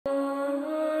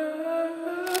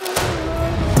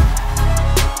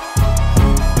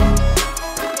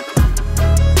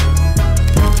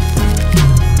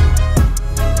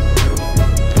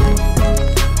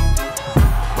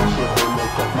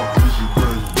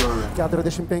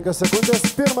45 sekundės.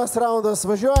 Pirmas raundas,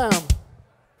 važiuojam.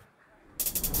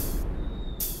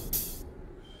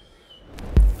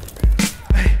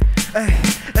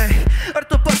 Ar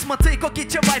tu pats matai, kokį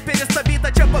čia vaiperis tą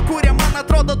bitą čia pakūrė? Man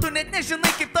atrodo, tu net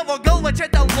nežinai, kaip tavo galva čia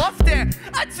dėl lofti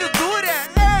atsidūrė.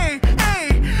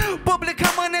 Publika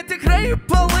mane tikrai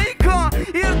palaiko.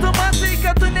 Ir tu matai,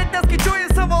 kad tu net neskaičiuoji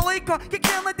savo laiko.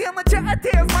 Kiekvieną dieną čia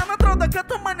atėjęs, man atrodo, kad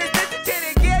tu mane nesi čia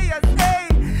regėjęs.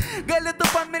 Gali tu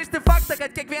pamiršti faktą,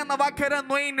 kad kiekvieną vakarą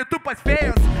nueini tu pas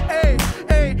fėjus.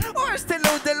 O aš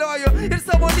toliau dėlioju ir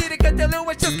savo lyriką toliau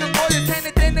aš čia skanduoju.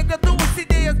 Seni treni, kad tu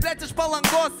užsidėjęs, blėt, iš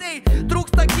Palangos.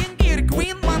 Trūksta King ir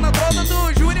Queen, man atrodo, tu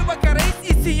žiūri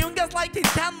vakarais įsijungęs like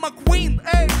ten McQueen.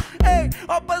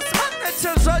 O pas mane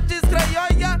čia žodžiais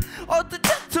krajoja, o tu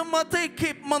čia tu matai,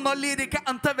 kaip mano lyrika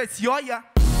ant tavęs joja.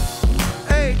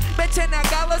 Bet čia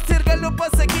negalas ir galiu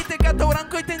pasakyti, kad tau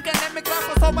rankoj tinka ne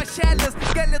mikrofas, o mašelis.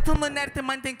 Gali tu nunerti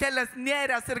man tinkelės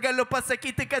nėrės ir galiu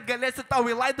pasakyti, kad galėsiu tau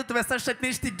į laidotuvės aš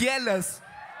atnešti gėlės.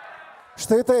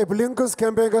 Štai taip, Linkus,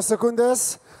 5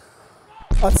 sekundės.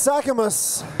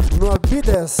 Atsakymas nuo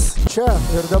Bitės. Čia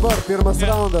ir dabar pirmas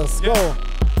raundas. Go.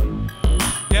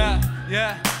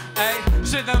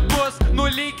 Šiandien bus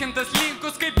nulykintas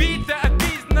Linkus, kaip Bitė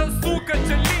ateis nesuka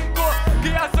čia Linku.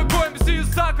 Kai aš sakau MC, jūs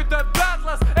sakote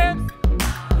betlas,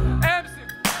 MC.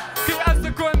 Kai aš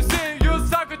sakau MC, jūs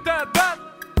sakote betlas.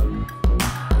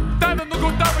 Tave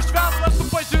nugautavo šveslas, tu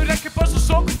pažiūrėk, kaip aš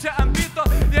šoku čia ant bito.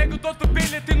 Jeigu duotų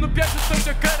peilį, tai nupiešiu tau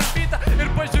čia karambitą. Ir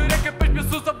pažiūrėk, kaip aš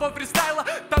visus savo freestylą.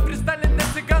 Ta freestylė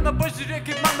nesigana, pažiūrėk,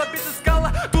 kaip mano bitis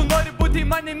skala. Tu nori būti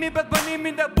manimi, bet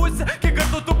manimi nebūsi. Kiek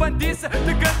kartų tu bandysi,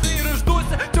 tai kartai ir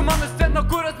išdūsi. Čia mano scena,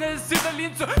 kur aš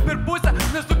nesidalinsiu per pusę,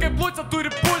 nes tu kaip Luca turi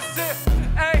pusį.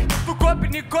 Tu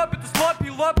kopiniai kopi, tu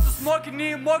slopiai lopi, tu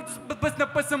smokiniai mokytus, bet pas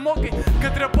nepasimokai.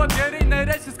 Kad repuot gerai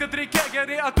nereiškia, kad reikia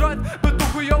gerai atrodyti. Bet tu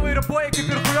hujovai repuoji, kaip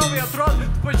ir hujovai atrodo.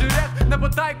 Tu pažiūrėk,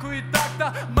 nepataiku į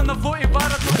taktą, mano flow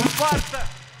įvaro tu infarktą.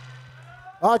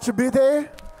 Ačiū Bitei.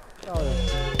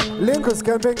 Linkus,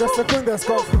 5 sekundės,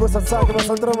 koks bus atsakymas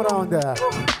antram raunde.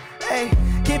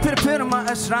 Kaip ir pirmą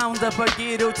aš raundą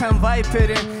pagyriau ten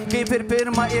viperį. Kaip ir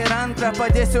pirmą ir antrą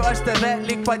padėsiu aš tave,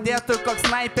 lyg padėtų koks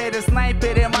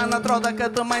sniperį. Man atrodo,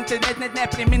 kad tu man čia net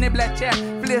neprimini, blėt, čia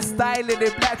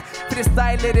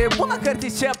freestylerį. Būna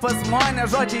kartais čia pas mane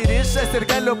žodžiai ryšas ir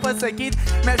galiu pasakyti,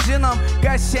 mes žinom,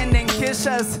 kas šiandien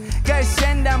kišas, kas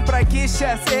šiandien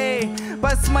prakišęs.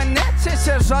 Pas mane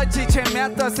čia žodžiai čia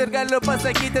metos ir galiu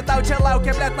pasakyti, tau čia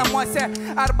laukia, blėt, namuose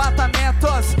arbata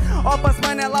metos. O pas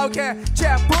mane laukia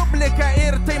čia publika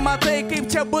ir tai matai, kaip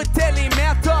čia buteliai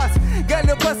metos.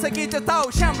 Galiu pasakyti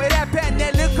tau, šiam repė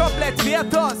neliko, blėt,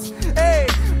 vietos.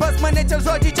 Pas mane čia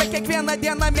žodžiai čia kiekvieną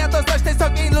dieną metos. Aš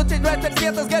tiesiog einu čia duetas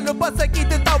vietos. Galiu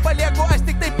pasakyti tau, palieku aš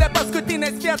tik taip, blėt,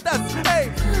 paskutinės vietas.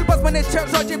 Pas mane čia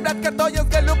žodžiai, blėt, kartojas.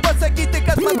 Galiu pasakyti,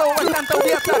 kad matau aš ten tau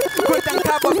vietą, kur ten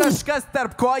kabo kažkas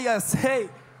tarp kojas.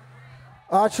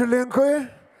 Ačiū Linkui.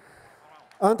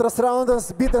 Antras raundas,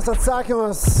 Bitės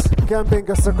atsakymas.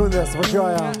 5 sekundės,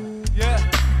 važiuojam.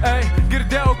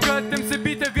 Girdėjau, kad MC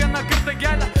Bitė vieną kartą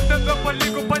gelę. Tave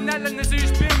paliko panelę, nes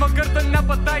iš pirmą kartą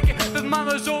nepataikė. Tad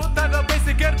mano žau tave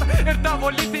baisiai gerta. Ir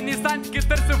tavo lytiniai santykiai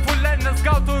tarsi fulė, nes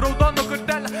gautų raudoną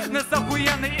kortelę. Nes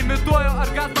ahuienai imituoju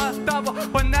orgazmą tavo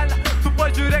panelę. Tu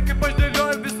pažiūrėk, kaip aš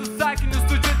dėlioju visus sakinius.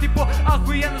 Tu čia tipo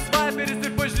ahuienas viperis.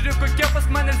 Ir pažiūrėk, kokie pas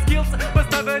mane skills.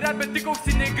 Pas tave repė tik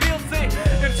auksiniai grilsai.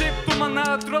 Ir šiaip tu man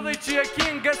atrodai čia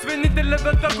kingas. Vienintelė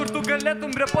vieta, kur tu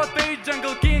galėtum repuotai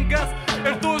Jungle Kingas.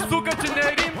 Ir tu suka čia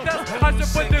nerimtas. Aš čia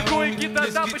patekau į kitą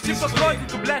etapą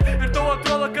 100%, blėt. Ir tau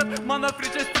atrodo, kad mano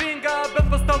fričia stringa. Bet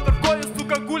pas tau tarp kojų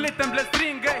suka guliai ten, blėt,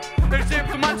 stringai. Ir šiaip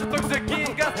tu man čia toks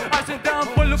dėkingas. Aš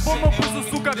šiandien poliupomo būsiu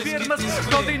suka pirmas.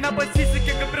 Gal tai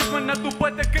nepasisekė, kad prieš mane tu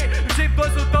patekai. Ir šiaip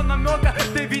duosiu tau namioką.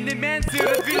 9 mėnesiai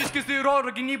ir Radviliškis ir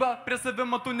oro gynyba. Prie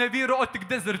savimo tu ne vyro, o tik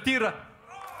dezertyra.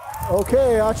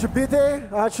 Ačiū Bitei,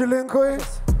 ačiū Linkui.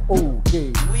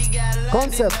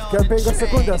 Koncept, 5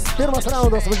 sekundės. Pirmas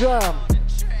raundas, važiuojam.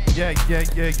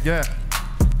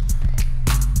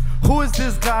 Who is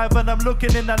this guy when I'm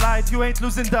looking in the light? You ain't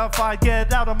losing the fight,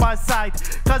 get out of my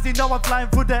sight. Cause you know I'm flying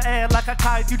through the air like a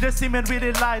kite. You just seem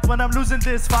really light when I'm losing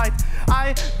this fight.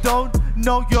 I don't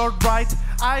know you're right,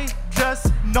 I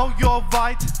just know you're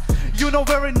right. You know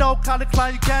very no kind of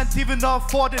client, you can't even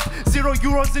afford it.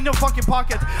 €0 in your fucking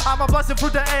pocket. I'm a busting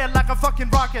through the air like a fucking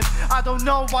rocket. I don't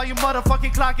know why you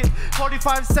motherfucking clock it.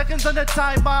 45 seconds on the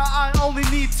time, I only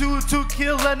need to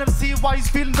kill NFC, why he's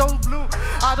feeling so blue.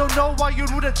 I don't know why you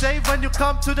rue the day when you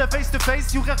come to the face to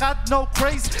face. You got no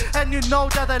praise, and you know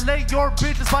that I lay your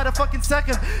bitches by the fucking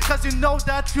second. Cause you know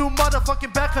that you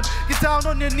motherfucking beckon. Get down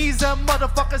on your knees and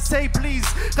motherfucker say please.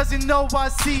 Cause you know I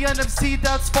see NFC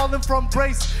that's falling from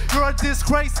grace. You're a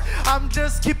disgrace, I'm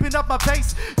just keeping up my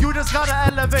pace. You just gotta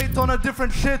elevate on a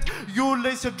different shit. You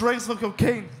lace your drinks with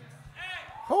cocaine.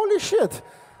 Holy shit.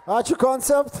 Ačiū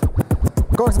Concept.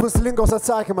 Koks bus Linkaus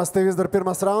atsakymas, tai vis dar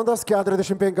pirmas raundas,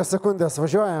 45 sekundės,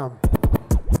 važiuojam.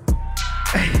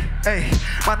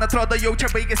 Man atrodo jau čia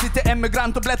baigėsi tie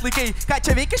emigrantų blet laikai. Ką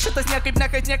čia veikia šitas niekaip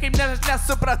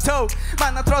nesupratau.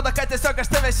 Man atrodo, kad tiesiog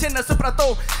aš tave šiandien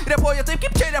supratau. Repuoju taip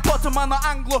kaip čia repuotų mano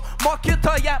anglų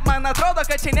mokytoja. Man atrodo,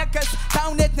 kad čia niekas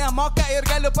tau net nemoka. Ir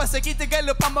galiu pasakyti,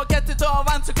 galiu pamokėti tu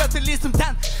avansų, kad tu lystum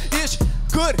ten. Iš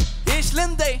kur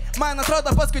išlindai? Man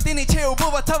atrodo paskutiniai čia jau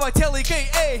buvo tavo tie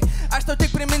laikai. Aš tau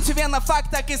tik priminsiu vieną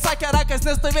faktą, kai sakė rakas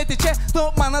nestovėti čia. Tu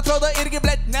man atrodo irgi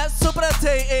blet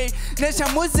nesupratai. Nes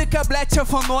šią muziką blet čia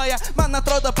fonuoja. Man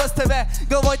atrodo pas tave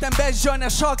galvoj ten bežionė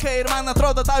šoka. Ir man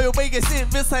atrodo tau jau baigėsi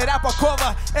visą repo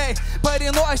kovą.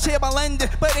 Pareinu aš čia balandį,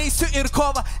 pareisiu ir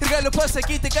kovą. Ir galiu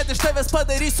pasakyti, kad iš tavęs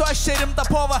padarysiu aš čia rimtą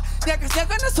povą. Niekas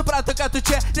nieko nesuprato, kad tu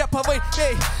čia repavai.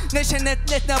 Nes čia net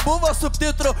nebuvo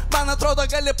subtitrų. Man atrodo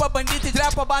gali pabandyti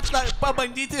repo batlą,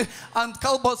 pabandyti ant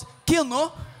kalbos kinų.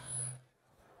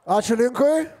 Ačiū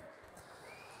Linkui.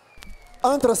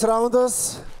 Antras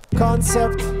raundas.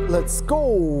 Concept, let's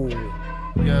go.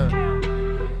 Yeah.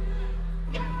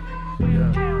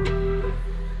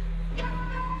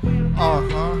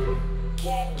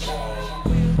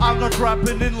 I'm not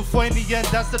rapping in Lithuanian,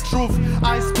 that's the truth.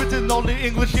 I spit in only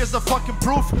English, here's the fucking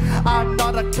proof. I'm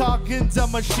not a cog in the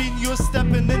machine, you're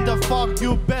stepping in the fog.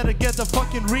 You better get the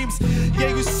fucking reams.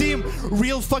 Yeah, you seem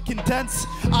real fucking tense.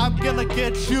 I'm gonna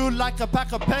get you like a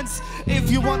pack of pens. If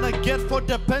you wanna get for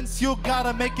the pens, you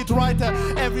gotta make it righter.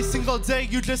 Every single day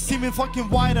you just see me fucking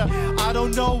wider. I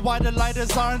don't know why the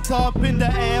lighters aren't up in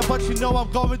the air, but you know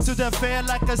I'm going to the fair.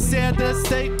 Like I said, the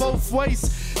stake both ways.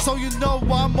 So you know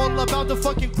I'm all about the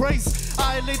fucking craze.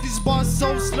 I lay these bars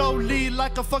so slowly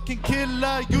like a fucking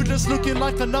killer. You just looking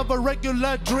like another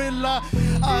regular driller.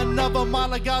 Another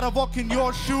mile, I gotta walk in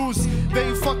your shoes.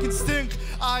 They fucking stink,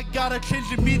 I gotta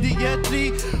change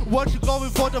immediately. What you going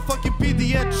for the fucking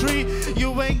pediatry?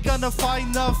 You ain't gonna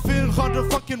find nothing. 100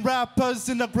 fucking rappers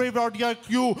in a graveyard like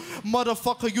you.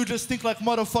 Motherfucker, you just think like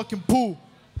motherfucking poo.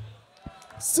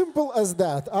 Simple as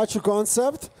that. Ačiū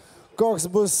Concept. Koks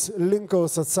bus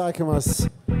Linkaus atsakymas?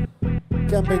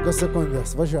 5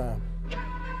 sekundės. Važiuojam.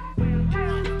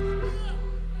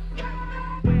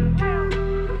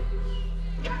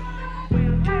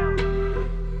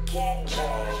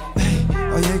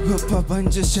 O jeigu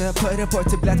pabandžius čia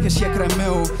parepoti blet kažkiek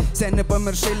ramiau. Seni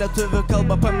pamiršai lietuvių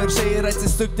kalbą, pamiršai ir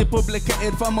atsistukti publiką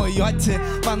ir pamojuoti.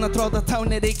 Man atrodo tau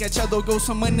nereikia čia daugiau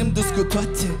su manim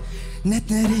diskutuoti.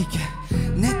 Net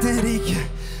nereikia.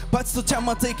 Pats tu čia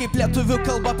matai, kaip lietuvių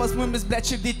kalba pas mumis blet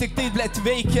širdį tik tai blet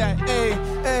veikia.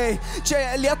 Čia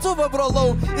Lietuva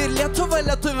brolau ir Lietuva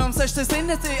lietuviams.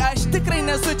 Aš tikrai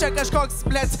nesu čia kažkoks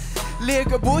blet.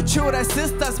 Lyg būčiau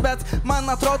rasistas, bet man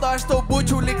atrodo aš tau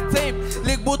būčiau lyg taip.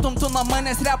 Lyg būtum tu nuo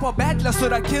manęs repo betlė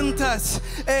surakintas.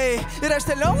 Ir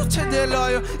aš toliau čia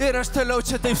dėlioju, ir aš toliau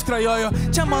čia taip skrajoju.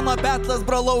 Čia mano betlas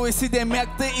brolau,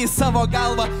 įsidėmėk tai į savo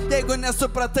galvą. Jeigu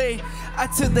nesupratai,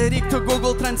 atsidaryk tu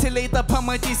Google Translate,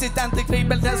 pamatysi ten tikrai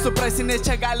blet nesuprasi, nes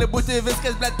čia gali būti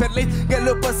viskas blet per leit.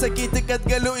 Galiu pasakyti, kad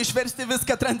galiu išversti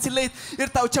viską Translate. Ir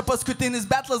tau čia paskutinis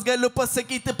betlas, galiu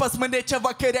pasakyti, pas mane čia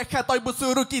vakare hatoj bus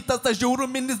surūkytas tas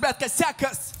žiauruminis, bet kas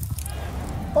sekas.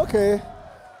 Ok.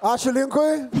 Ačiū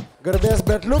Linkui. Garbės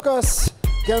betliukas.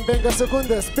 5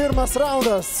 sekundės. Pirmas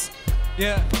raundas.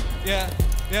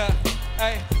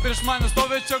 Prieš mane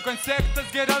stovi čia konceptas,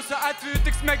 geriausiu atveju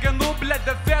tik smegenų blet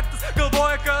defektas.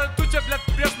 Galvoja, kad tu čia blet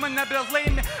prieš mane blet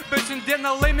laimi, bet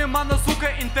šiandieną laimi mano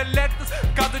suka intelektas.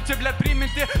 Ką tu čia blet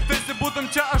priminti, tarsi būtum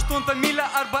čia 8 mylė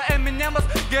arba Eminemas.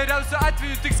 Geriausiu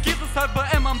atveju tik skysas arba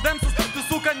M&M'sas. Tu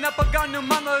suka nepagauni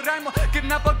mano raimo, kaip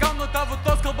nepagaunu tavo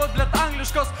tos kalbos blet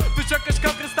angliškos. Tu čia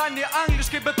kažką pristanė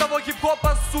angliškai, bet tavo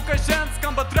hip-hopas suka žen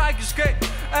skamba tragiškai.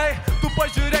 Tu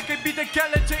pažiūrėk, kaip bitė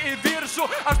kelia čia į viršų.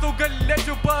 Aš tau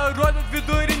galėčiau parodyt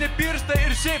vidurinį pirštą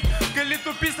ir šiaip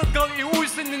galėtų pisat gal į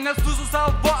užsienį, nes tu su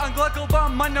savo angla kalba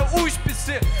mane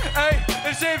užpisi.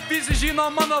 Ir šiaip visi žino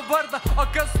mano vardą, o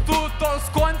kas tu tos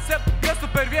koncept, kas tu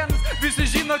per vienas. Visi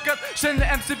žino, kad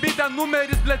šiandien MC Bitė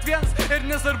numeris blet 1. Ir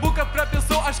nesvarbu, kad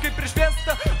prapisau, aš kaip prieš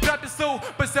festą prapisau.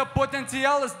 Pasia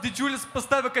potencialas didžiulis, pas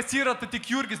tave kas yra, tai tik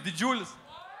Jurgis didžiulis.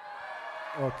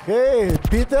 Ok,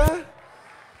 Bitė.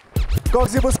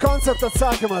 Koks bus koncept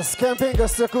atsakymas? 5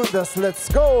 sekundės, let's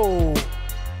go!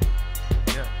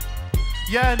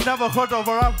 Yeah, never heard of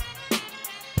a rap.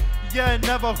 Yeah,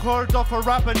 never heard of a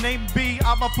rapper named B.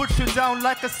 I'ma put you down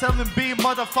like a 7B,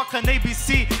 motherfucking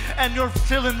ABC. And you're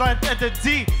chilling right at the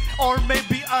D. Or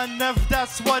maybe an F,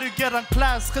 that's what you get on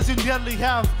class. Cause you nearly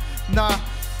have,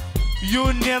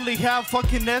 you nearly have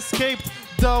fucking escaped.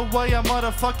 The way I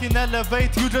motherfucking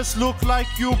elevate, you just look like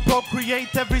you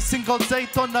procreate every single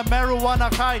date on the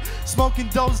marijuana high, smoking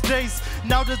those days.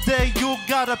 Now the day you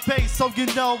gotta pay, so you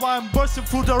know I'm bursting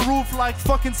through the roof like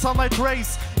fucking sunlight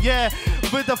rays. Yeah,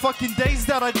 with the fucking days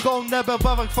that I go never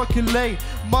ever fucking late.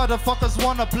 Motherfuckers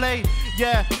wanna play.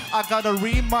 Yeah, I gotta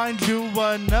remind you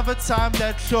another time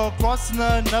that you're crossing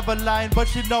another line.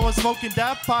 But you know I'm smoking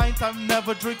that pint, I'm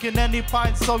never drinking any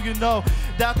pint. So you know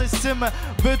that I simmer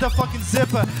with the fucking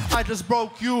zipper. I just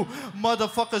broke you,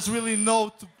 motherfuckers really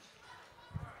know.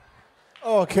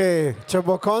 Okay, čia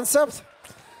buvo koncept.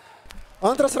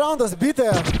 Antras raundas, Bitė.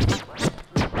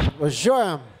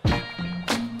 Važiuojam.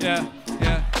 Yeah.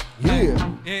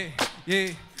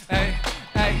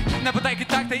 Nepataikai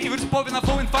taktą į virš po vieną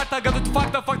flow infarktą. Gadu tu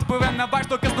faktą pavėm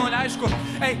nevašto, kas neaišku.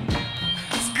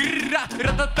 Skra,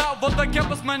 ratata, vo tokia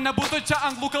pas man nebūtų čia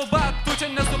anglų kalba. Tu čia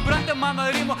nesupranti mano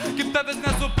rimo, kaip tavęs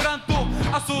nesuprantu.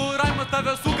 Aš su Raimo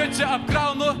tave sukančia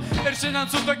apkraunu. Ir šiandien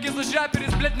su tokiais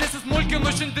užreperis, blėt,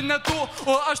 nesismulkinu šiandien ne tu,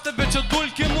 o aš tave čia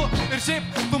dulkinu. Ir šiaip,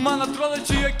 tu man atrodo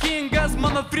čia juokingas.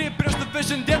 Mano free prieš tave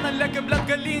šiandieną lieka, blėt,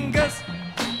 galingas.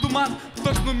 Tu man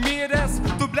toks numiręs,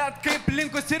 tu blėt kaip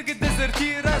Linkus irgi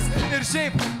dezertyras. Ir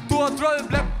šiaip, tu atrodo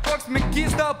blėt koks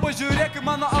mekysta. Pažiūrėk, kaip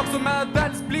mano aukso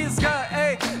medalis blizga.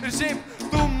 Ir šiaip,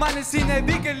 tu man esi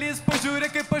nevykėlis.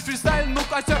 Pažiūrėk, kaip aš freestylinu,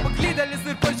 aš čia paklydėlis.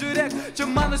 Ir pažiūrėk, čia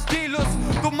mano stilius.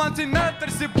 Tu man seime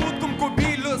tarsi būtum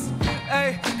kubilius.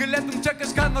 Galėtum čia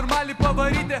kažką normaliai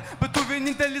pavaryti, bet tu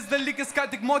vienintelis dalykas, ką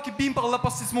tik moki pimpalą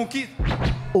pasismaukyti.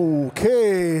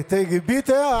 Okay, taigi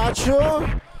Bitė, ačiū.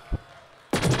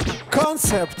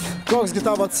 Concept. Koks gi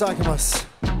tavo atsakymas?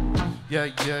 Yeah.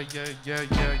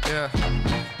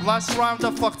 Last round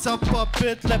I fucked up a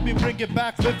bit. Let me bring it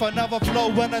back with another flow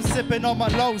when I'm sipping on my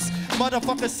lows.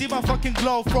 Motherfucker, see my fucking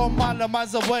glow from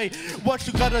miles away. What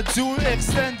you gotta do,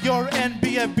 extend your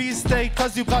NBNB stay.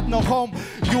 Cause you got no home,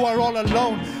 you are all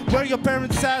alone. Where your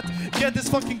parents at? Get this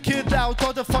fucking kid out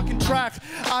of the fucking track.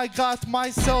 I got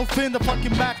myself in the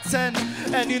fucking Mac 10.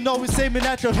 And you know it's aiming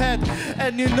at your head.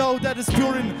 And you know that it's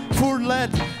pure and full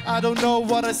lead. I don't know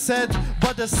what I said,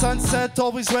 but the sunset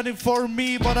always waiting for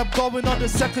me. But I'm going on the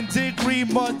second degree,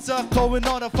 going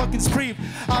on a fucking spree.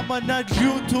 I'ma nudge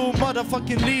you to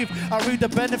motherfucking leave. I read the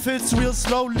benefits real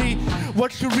slowly.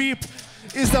 What you reap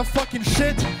is that fucking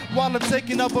shit. While I'm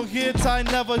taking up a hit, I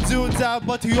never do that.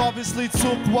 But you obviously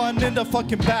took one in the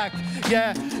fucking back.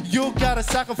 Yeah, you got a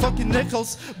sack of fucking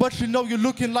nickels, but you know you're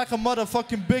looking like a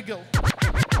motherfucking biggle.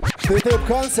 Štai taip,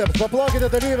 koncept. Paplokite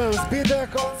dalyviams. Bitė,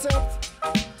 koncept.